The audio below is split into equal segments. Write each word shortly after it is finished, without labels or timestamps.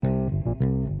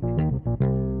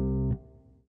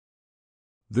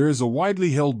There is a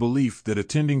widely held belief that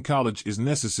attending college is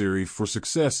necessary for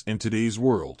success in today's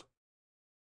world.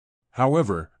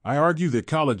 However, I argue that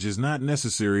college is not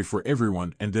necessary for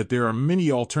everyone and that there are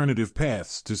many alternative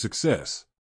paths to success.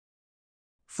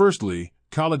 Firstly,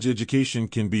 college education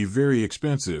can be very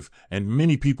expensive, and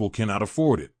many people cannot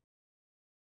afford it.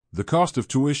 The cost of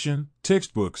tuition,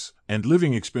 textbooks, and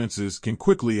living expenses can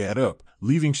quickly add up,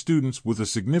 leaving students with a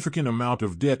significant amount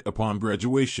of debt upon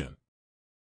graduation.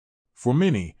 For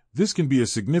many, this can be a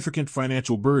significant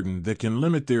financial burden that can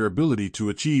limit their ability to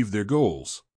achieve their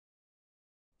goals.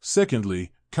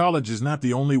 Secondly, college is not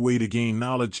the only way to gain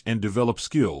knowledge and develop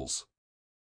skills.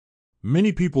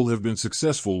 Many people have been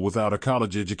successful without a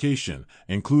college education,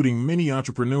 including many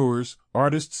entrepreneurs,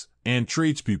 artists, and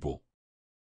tradespeople.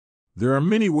 There are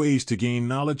many ways to gain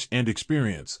knowledge and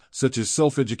experience, such as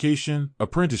self-education,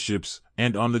 apprenticeships,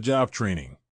 and on-the-job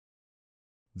training.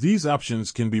 These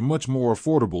options can be much more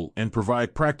affordable and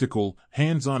provide practical,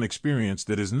 hands-on experience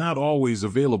that is not always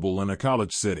available in a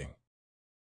college setting.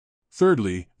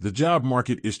 Thirdly, the job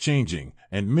market is changing,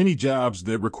 and many jobs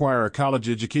that require a college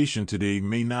education today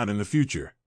may not in the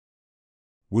future.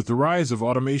 With the rise of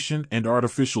automation and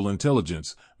artificial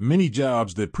intelligence, many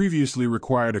jobs that previously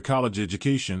required a college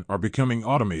education are becoming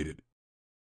automated.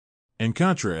 In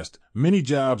contrast, many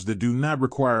jobs that do not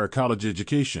require a college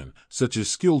education, such as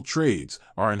skilled trades,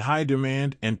 are in high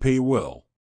demand and pay well.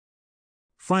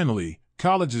 Finally,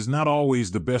 college is not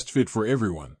always the best fit for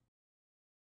everyone.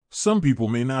 Some people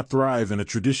may not thrive in a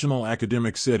traditional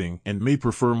academic setting and may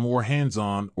prefer more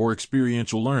hands-on or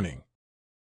experiential learning.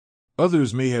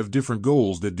 Others may have different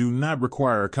goals that do not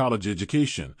require a college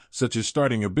education, such as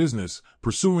starting a business,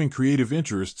 pursuing creative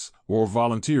interests, or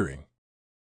volunteering.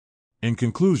 In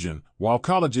conclusion, while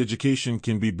college education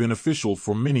can be beneficial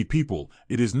for many people,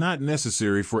 it is not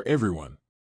necessary for everyone.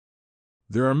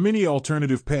 There are many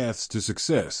alternative paths to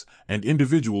success, and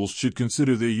individuals should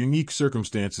consider their unique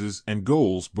circumstances and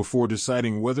goals before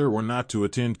deciding whether or not to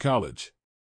attend college.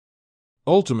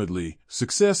 Ultimately,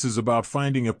 success is about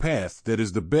finding a path that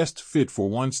is the best fit for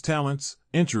one's talents,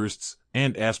 interests,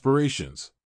 and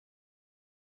aspirations.